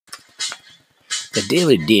The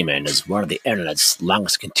Daily Demon is one of the internet's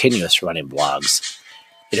longest continuous running blogs.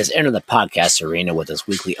 It has entered the podcast arena with its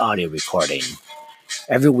weekly audio recording.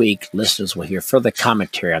 Every week, listeners will hear further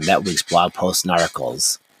commentary on that week's blog posts and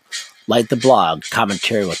articles. Like the blog,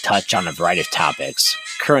 commentary will touch on a variety of topics: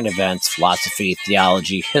 current events, philosophy,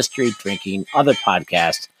 theology, history, drinking, other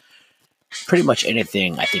podcasts, pretty much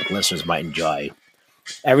anything I think listeners might enjoy.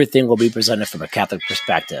 Everything will be presented from a Catholic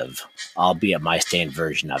perspective, albeit my stained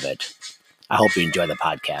version of it. I hope you enjoy the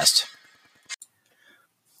podcast.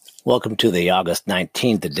 Welcome to the August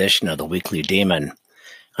 19th edition of the Weekly Demon.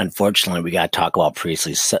 Unfortunately, we got to talk about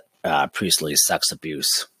Priestley's sex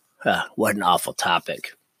abuse. What an awful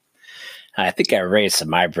topic. I think I raised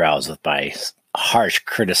some eyebrows with my harsh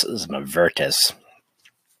criticism of Virtus.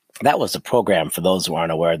 That was a program, for those who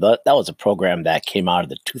aren't aware, that was a program that came out of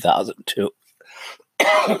the 2002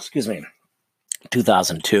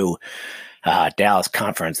 Dallas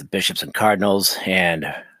Conference of Bishops and Cardinals,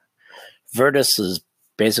 and Virtus is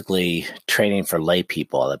basically training for lay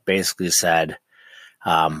people. That basically said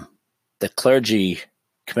the clergy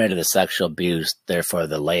committed the sexual abuse, therefore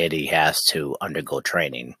the laity has to undergo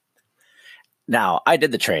training. Now, I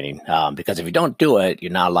did the training because if you don't do it,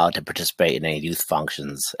 you're not allowed to participate in any youth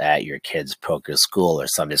functions at your kid's parochial school or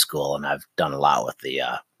Sunday school, and I've done a lot with the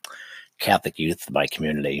Catholic youth in my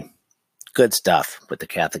community. Good stuff with the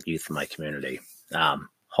Catholic youth in my community.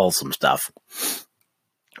 Wholesome stuff.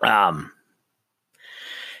 The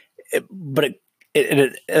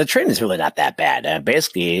training is really not that bad.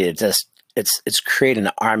 Basically, it's creating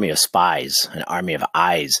an army of spies, an army of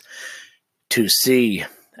eyes to see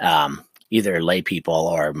either lay people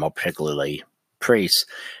or more particularly priests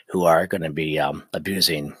who are going to be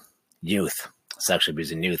abusing youth, sexually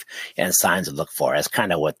abusing youth, and signs to look for. That's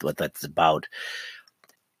kind of what that's about.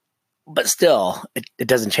 But still, it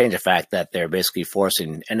doesn't change the fact that they're basically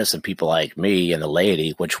forcing innocent people like me and the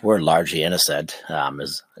laity, which we're largely innocent,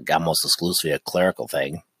 is almost exclusively a clerical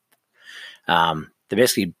thing. They're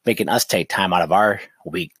basically making us take time out of our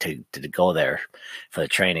week to go there for the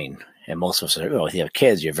training. And most of us are, if you have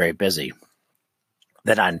kids, you're very busy.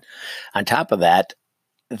 Then on top of that,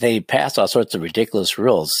 they pass all sorts of ridiculous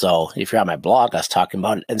rules. So if you're on my blog, I was talking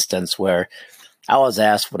about an instance where I was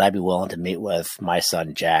asked would I be willing to meet with my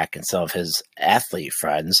son Jack and some of his athlete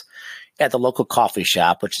friends at the local coffee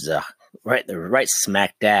shop, which is right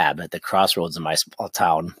smack dab at the crossroads of my small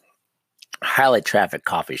town. Highly trafficked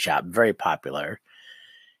coffee shop, very popular.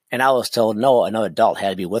 And I was told no, another adult had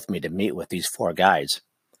to be with me to meet with these four guys.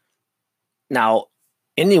 Now,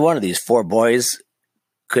 any one of these four boys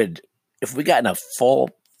could, if we got in a full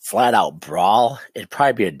flat-out brawl, it'd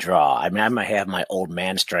probably be a draw. I mean, I might have my old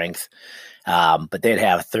man strength, but they'd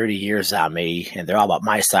have 30 years on me, and they're all about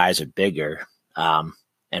my size or bigger. And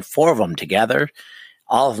four of them together,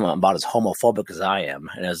 all of them about as homophobic as I am.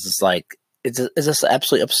 And it's just like, it's just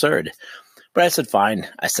absolutely absurd. But I said, fine.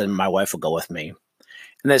 I said, my wife will go with me.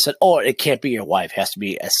 And they said, oh, it can't be your wife. It has to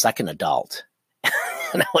be a second adult.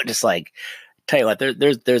 And I was just like, tell you what,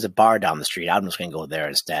 there's a bar down the street. I'm just going to go there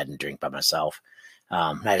instead and drink by myself.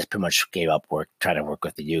 I just pretty much gave up trying to work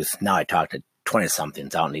with the youth. Now I talk to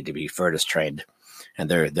 20-somethings. I don't need to be Virtus trained.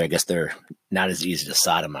 And I guess they're not as easy to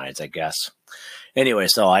sodomize, I guess. Anyway,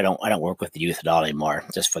 so I don't work with the youth at all anymore,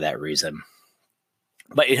 just for that reason.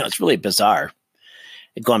 But, it's really bizarre.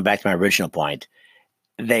 Going back to my original point,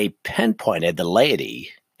 they pinpointed the laity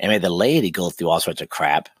and made the laity go through all sorts of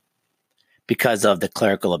crap because of the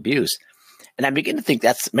clerical abuse. And I begin to think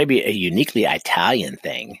that's maybe a uniquely Italian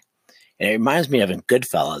thing. And it reminds me of in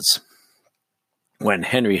Goodfellas, when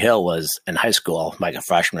Henry Hill was in high school, like a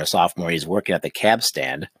freshman or sophomore, he's working at the cab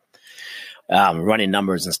stand, running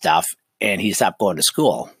numbers and stuff, and he stopped going to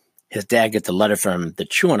school. His dad gets a letter from the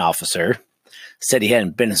truant officer, said he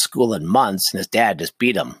hadn't been in school in months, and his dad just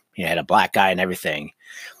beat him. He had a black eye and everything.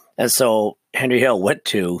 And so Henry Hill went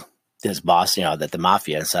to his boss, the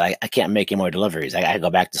mafia, and said, I can't make any more deliveries. I got to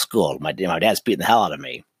go back to school. My dad's beating the hell out of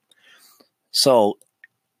me. So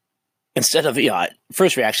instead of,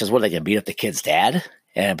 first reaction is, what, are they going to beat up the kid's dad?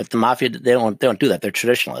 But the mafia, they don't do that. They're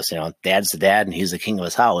traditionalists. Dad's the dad and he's the king of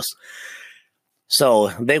his house. So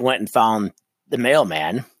they went and found the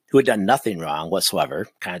mailman who had done nothing wrong whatsoever,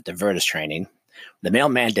 kind of the Virtus training. The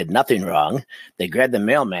mailman did nothing wrong. They grabbed the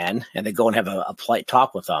mailman and they go and have a polite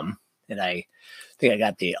talk with him. And I think I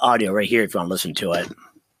got the audio right here if you want to listen to it.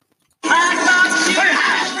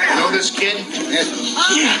 You know this kid?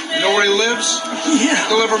 Yeah. You know where he lives? Yeah.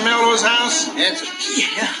 Deliver mail to his house?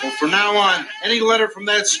 Yeah. Well, from now on, any letter from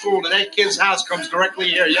that school to that kid's house comes directly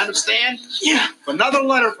here. You understand? Yeah. If another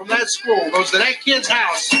letter from that school goes to that kid's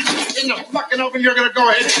house, in the fucking oven, you're going to go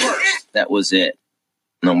ahead first. That was it.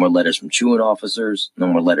 No more letters from truant officers. No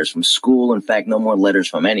more letters from school. In fact, no more letters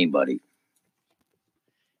from anybody.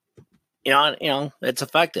 It's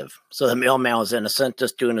effective. So the mailman was innocent,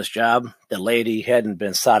 just doing his job. The lady hadn't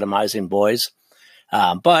been sodomizing boys.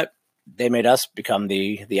 But they made us become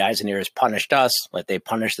the eyes and ears, punished us like they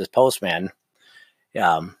punished this postman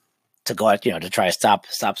to go out, to try to stop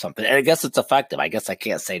something. And I guess it's effective. I guess I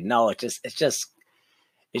can't say no. It's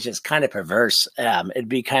just kind of perverse. It'd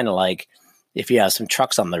be kind of like if you have some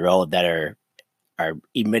trucks on the road that are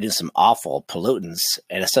emitting some awful pollutants,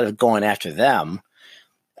 and instead of going after them,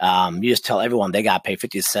 you just tell everyone they got to pay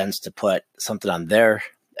 50 cents to put something on their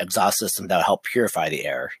exhaust system that will help purify the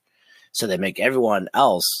air. So they make everyone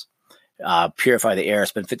else purify the air,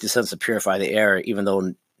 spend 50 cents to purify the air, even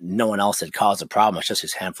though no one else had caused a problem. It's just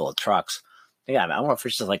this handful of trucks. Yeah, I wonder if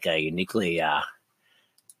it's just like a uniquely,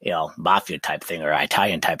 mafia type thing or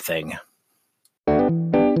Italian type thing.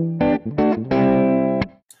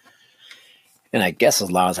 And I guess as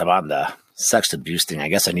long as I'm on the sex abuse thing, I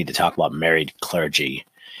guess I need to talk about married clergy.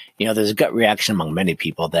 There's a gut reaction among many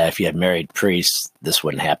people that if you had married priests, this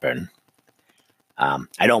wouldn't happen.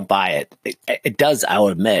 I don't buy it. It does, I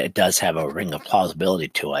would admit, it does have a ring of plausibility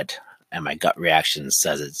to it. And my gut reaction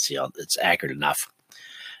says it's accurate enough.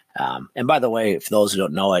 And by the way, for those who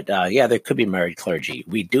don't know it, there could be married clergy.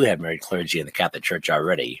 We do have married clergy in the Catholic Church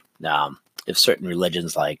already. If certain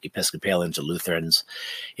religions like Episcopalians or Lutherans,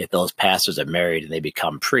 if those pastors are married and they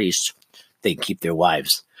become priests, they can keep their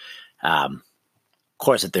wives. Of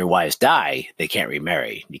course, if their wives die, they can't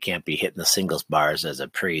remarry. You can't be hitting the singles bars as a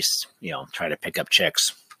priest, trying to pick up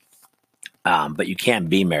chicks. But you can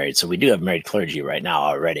be married. So we do have married clergy right now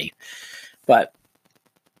already. But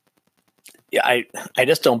yeah, I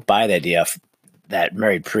just don't buy the idea that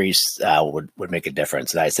married priests would make a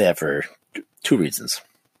difference. And I say that for two reasons.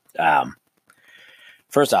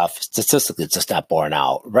 First off, statistically, it's just not borne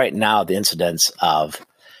out. Right now, the incidence of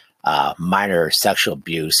minor sexual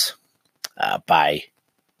abuse by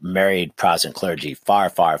married Protestant clergy far,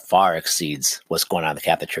 far, far exceeds what's going on in the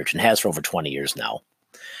Catholic Church and has for over 20 years now.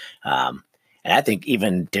 And I think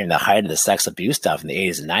even during the height of the sex abuse stuff in the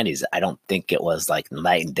 80s and 90s, I don't think it was like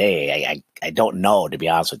night and day. I don't know, to be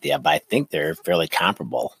honest with you, but I think they're fairly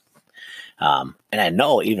comparable. And I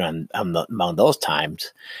know even among those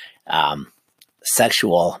times,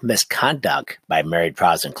 sexual misconduct by married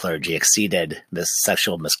Protestant clergy exceeded this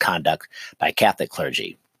sexual misconduct by Catholic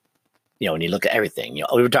clergy. When you look at everything,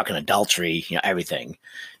 we were talking adultery, everything.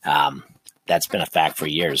 That's been a fact for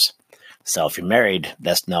years. So if you're married,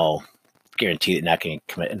 that's no guarantee that you're not going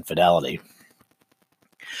to commit infidelity.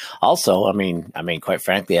 Also, I mean, quite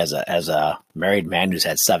frankly, as a married man who's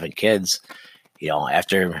had 7 kids,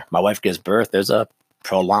 after my wife gives birth, there's a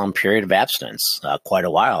prolonged period of abstinence, quite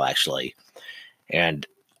a while actually. And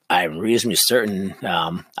I'm reasonably certain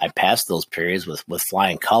I passed those periods with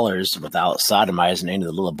flying colors without sodomizing any of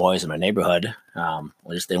the little boys in my neighborhood. At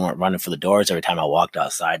least they weren't running for the doors every time I walked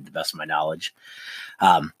outside, to the best of my knowledge.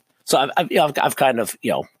 So I've kind of,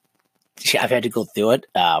 I've had to go through it,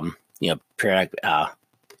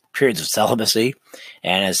 periods of celibacy,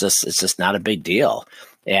 and it's just not a big deal.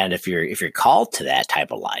 And if you're called to that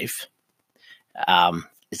type of life,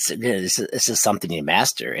 it's just something you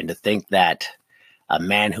master. And to think that a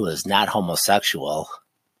man who is not homosexual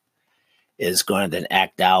is going to then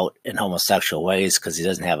act out in homosexual ways because he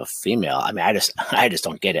doesn't have a female. I mean, I just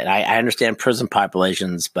don't get it. I understand prison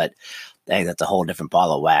populations, but I think that's a whole different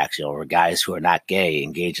ball of wax. Where guys who are not gay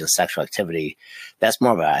engage in sexual activity, that's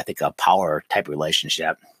more of a power type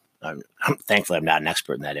relationship. Thankfully, I'm not an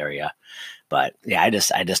expert in that area, but yeah, I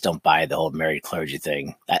just don't buy the whole married clergy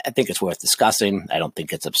thing. I think it's worth discussing. I don't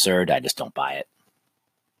think it's absurd. I just don't buy it.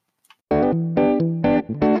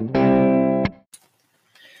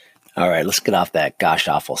 All right, let's get off that gosh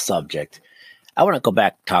awful subject. I want to go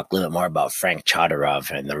back and talk a little bit more about Frank Chodorov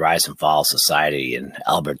and the rise and fall of society and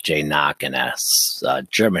Albert J. Nock and a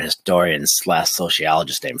German historian /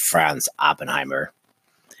 sociologist named Franz Oppenheimer.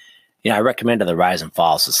 I recommended The Rise and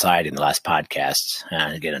Fall of Society in the last podcast.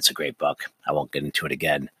 And again, it's a great book. I won't get into it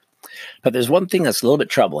again. But there's one thing that's a little bit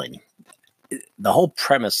troubling. The whole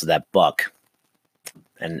premise of that book,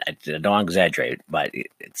 and I don't exaggerate, but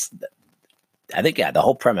the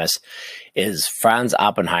whole premise is Franz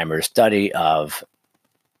Oppenheimer's study of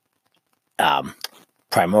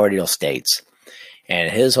primordial states. And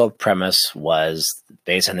his whole premise was,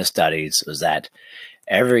 based on his studies, was that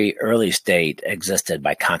every early state existed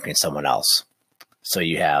by conquering someone else. So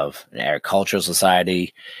you have an agricultural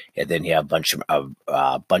society, and then you have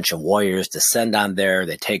a bunch of warriors descend on there.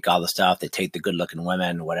 They take all the stuff. They take the good-looking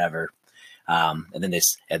women, whatever, and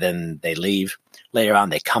then they leave. Later on,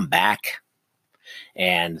 they come back.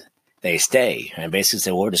 and they stay and basically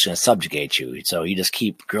say, well, we're just going to subjugate you. So you just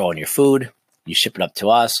keep growing your food, you ship it up to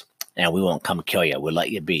us, and we won't come kill you. We'll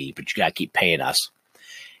let you be, but you got to keep paying us.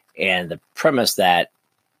 And the premise that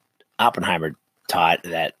Oppenheimer taught,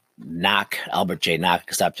 that Albert J. Nock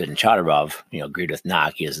accepted, and Chodorov, agreed with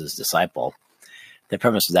Nock, he is his disciple. The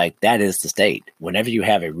premise is that is the state. Whenever you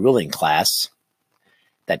have a ruling class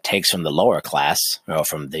that takes from the lower class, or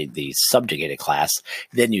from the subjugated class,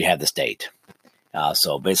 then you have the state.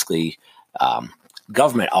 So basically,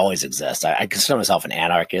 government always exists. I consider myself an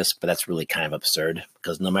anarchist, but that's really kind of absurd,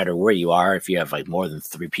 because no matter where you are, if you have like more than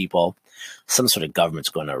 3 people, some sort of government's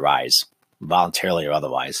going to arise, voluntarily or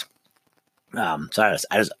otherwise. So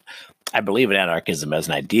I believe in anarchism as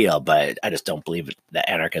an ideal, but I just don't believe that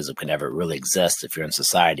anarchism can ever really exist if you're in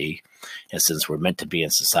society. And since we're meant to be in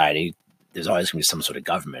society, there's always going to be some sort of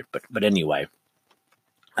government. But anyway,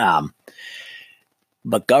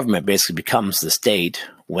 but government basically becomes the state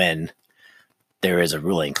when there is a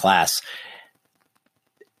ruling class.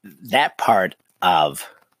 That part of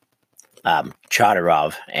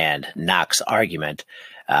Chodorov and Nock's argument,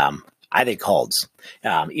 I think holds,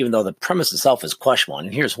 even though the premise itself is questionable.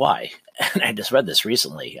 And here's why. And I just read this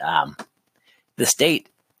recently. The state,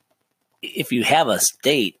 if you have a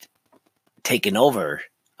state taking over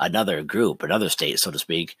another group, another state, so to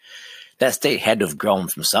speak, that state had to have grown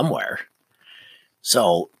from somewhere.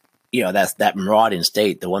 So, that's that marauding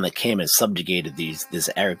state, the one that came and subjugated this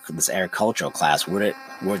agricultural class. Where'd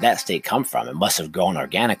that state come from? It must have grown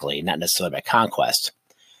organically, not necessarily by conquest.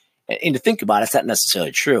 And to think about it, it's not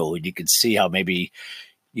necessarily true. You could see how maybe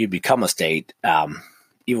you become a state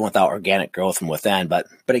even without organic growth from within. But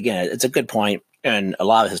again, it's a good point, and a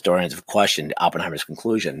lot of historians have questioned Oppenheimer's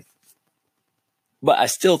conclusion. But I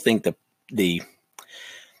still think the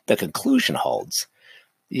conclusion holds.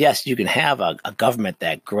 Yes, you can have a government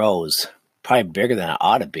that grows probably bigger than it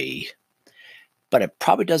ought to be, but it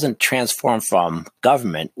probably doesn't transform from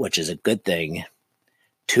government, which is a good thing,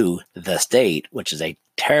 to the state, which is a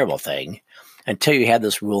terrible thing, until you have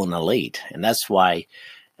this ruling elite. And that's why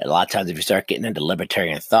a lot of times if you start getting into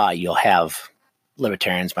libertarian thought, you'll have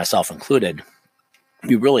libertarians, myself included,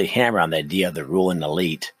 you really hammer on the idea of the ruling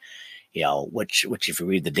elite, which if you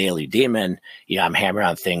read the Daily Demon, I'm hammering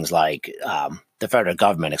on things like the federal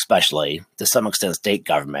government, especially, to some extent state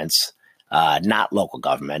governments, not local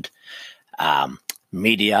government,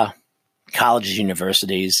 media, colleges,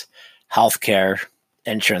 universities, healthcare,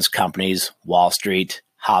 insurance companies, Wall Street,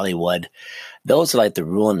 Hollywood. Those are like the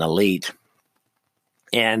ruling elite.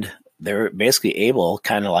 And they're basically able,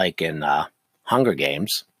 kind of like in Hunger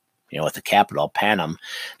Games, with the capital, Panem,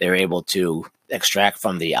 they're able to extract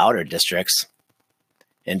from the outer districts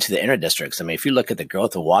into the inner districts. I mean, if you look at the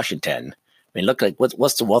growth of Washington, look like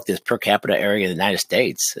what's the wealthiest per capita area in the United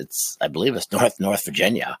States? I believe it's North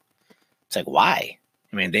Virginia. It's like, why?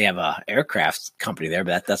 They have a aircraft company there,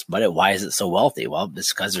 but that's about it. Why is it so wealthy? Well,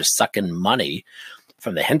 it's because they're sucking money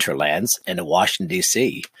from the hinterlands into Washington,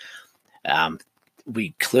 D.C.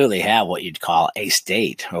 We clearly have what you'd call a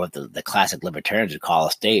state, or what the classic libertarians would call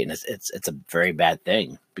a state, and it's a very bad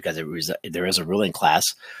thing, because there is a ruling class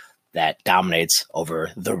that dominates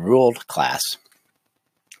over the ruled class.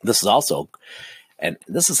 This is also, and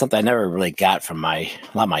this is something I never really got from a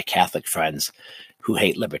lot of my Catholic friends who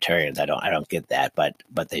hate libertarians. I don't get that,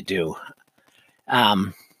 but they do.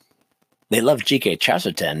 They love G.K.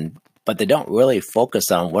 Chesterton, but they don't really focus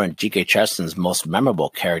on one of G.K. Chesterton's most memorable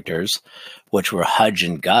characters, which were Hudge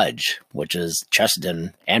and Gudge, which is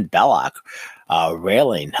Chesterton and Belloc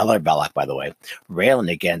railing, Heller Belloc, by the way, railing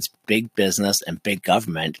against big business and big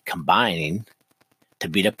government combining to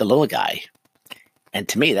beat up the little guy. And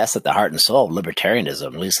to me, that's at the heart and soul of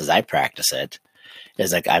libertarianism, at least as I practice it.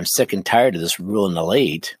 Is like, I'm sick and tired of this ruling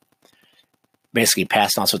elite basically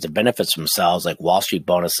passing all sorts of benefits for themselves, like Wall Street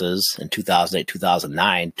bonuses in 2008,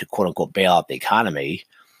 2009 to quote unquote bail out the economy,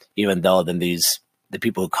 even though then the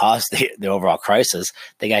people who caused the overall crisis,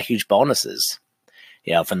 they got huge bonuses,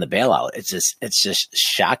 from the bailout. It's just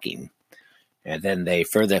shocking. And then they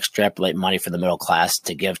further extrapolate money from the middle class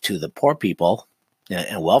to give to the poor people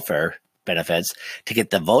and welfare benefits to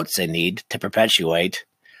get the votes they need to perpetuate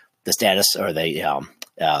the status or the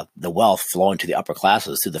wealth flowing to the upper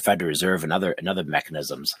classes through the Federal Reserve and other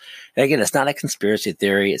mechanisms. And again, it's not a conspiracy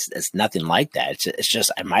theory. It's nothing like that. It's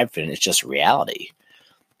just, in my opinion, it's just reality.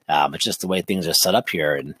 It's just the way things are set up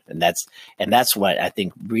here, and that's what I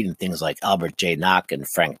think. Reading things like Albert J. Nock and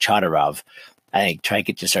Frank Chodorov, I think try to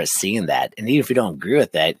get you to start seeing that. And even if you don't agree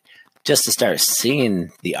with that, just to start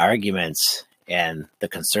seeing the arguments and the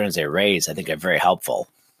concerns they raise, I think are very helpful.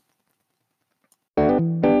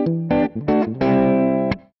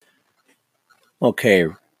 Okay,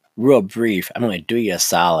 real brief. I'm going to do you a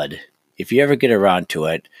solid. If you ever get around to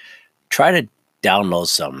it, try to download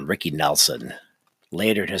some Ricky Nelson.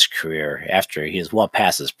 Later in his career, after he was well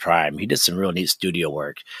past his prime, he did some real neat studio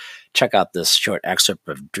work. Check out this short excerpt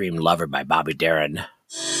of Dream Lover by Bobby Darin. Every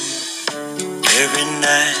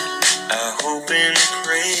night I hope and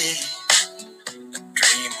pray a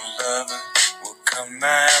dream lover will come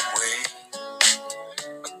my way.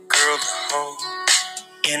 A girl to hold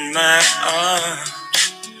in my arms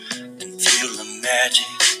and feel the magic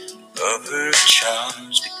of her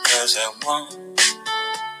charms, because I want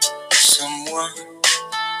someone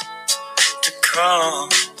to call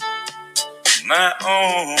my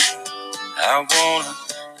own. I want a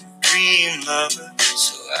dream lover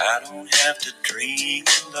so I don't have to dream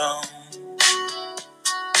alone.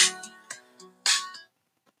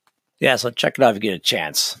 Yeah, so check it out if you get a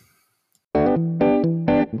chance.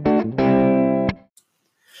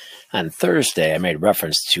 On Thursday, I made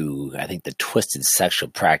reference to, I think, the twisted sexual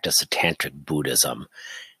practice of Tantric Buddhism.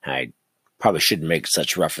 I probably shouldn't make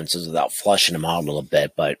such references without flushing them out a little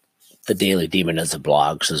bit, but the Daily Demon is a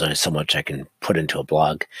blog, so there's only so much I can put into a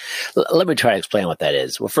blog. Let me try to explain what that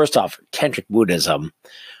is. Well, first off, Tantric Buddhism,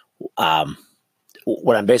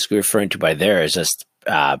 what I'm basically referring to by there is just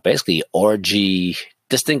basically orgy.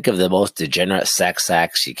 Just think of the most degenerate sex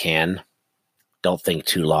acts you can. Don't think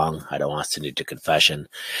too long. I don't want to send you to confession.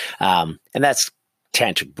 And that's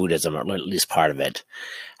Tantric Buddhism, or at least part of it.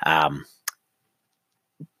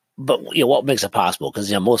 But what makes it possible?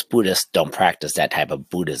 Because most Buddhists don't practice that type of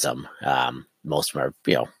Buddhism. Most of them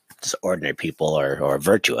are just ordinary people or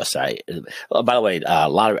virtuous. By the way, I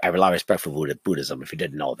have a lot of respect for Buddhism. If you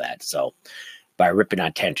didn't know that, so by ripping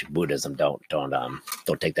on Tantric Buddhism, don't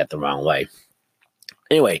take that the wrong way.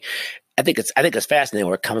 Anyway, I think it's fascinating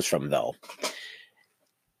where it comes from, though.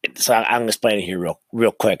 So I'm going to explain it here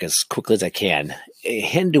real quick, as quickly as I can.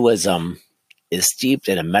 Hinduism is steeped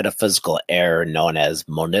in a metaphysical error known as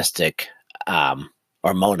monistic,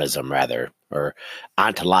 or monism rather, or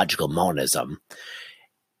ontological monism.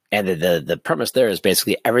 And the premise there is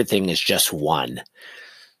basically everything is just one.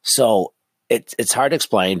 So it's hard to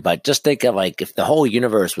explain, but just think of like if the whole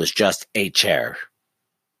universe was just a chair.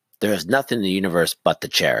 There is nothing in the universe but the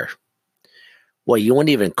chair. Well, you wouldn't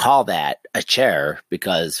even call that a chair,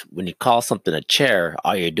 because when you call something a chair,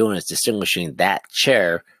 all you're doing is distinguishing that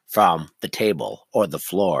chair from the table or the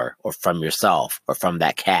floor or from yourself or from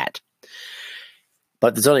that cat.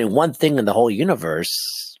 But there's only one thing in the whole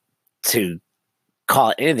universe. To call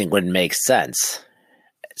it anything wouldn't make sense.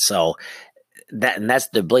 So that's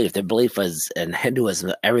the belief. The belief is in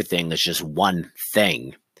Hinduism, everything is just one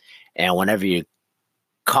thing. And whenever you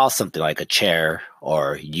call something like a chair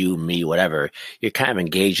or you, me, whatever, you're kind of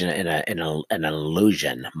engaged in an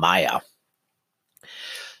illusion, Maya.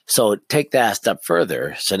 So take that a step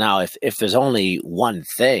further. So now if there's only one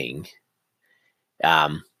thing,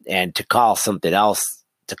 and to call something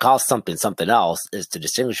something else is to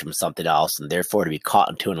distinguish from something else, and therefore to be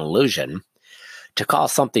caught into an illusion. To call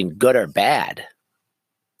something good or bad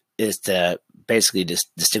is to basically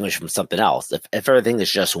distinguish from something else. If everything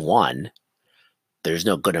is just one, there's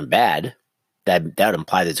no good and bad. That would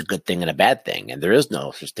imply there's a good thing and a bad thing, and there is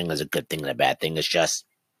no such thing as a good thing and a bad thing. It's just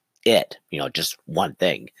just one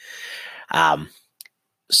thing.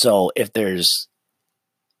 So if there's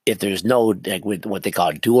no, like, with what they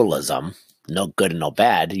call dualism, no good and no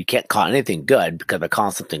bad, you can't call anything good, because by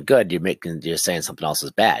calling something good, you're saying something else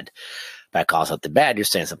is bad. By calling something bad, you're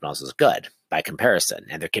saying something else is good by comparison,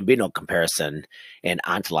 and there can be no comparison in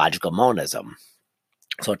ontological monism.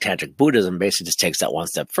 So Tantric Buddhism basically just takes that one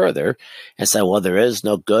step further and said, well, there is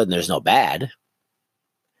no good and there's no bad.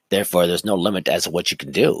 Therefore, there's no limit as to what you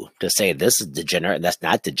can do. To say this is degenerate and that's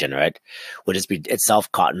not degenerate would just be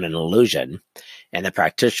itself caught in an illusion. And the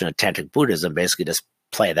practitioner of Tantric Buddhism basically just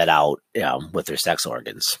play that out, with their sex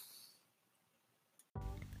organs.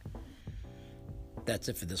 That's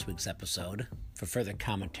it for this week's episode. For further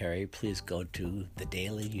commentary, please go to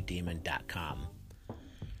thedailydemon.com,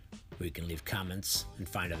 where you can leave comments and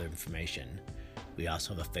find other information. We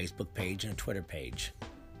also have a Facebook page and a Twitter page.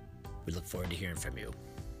 We look forward to hearing from you.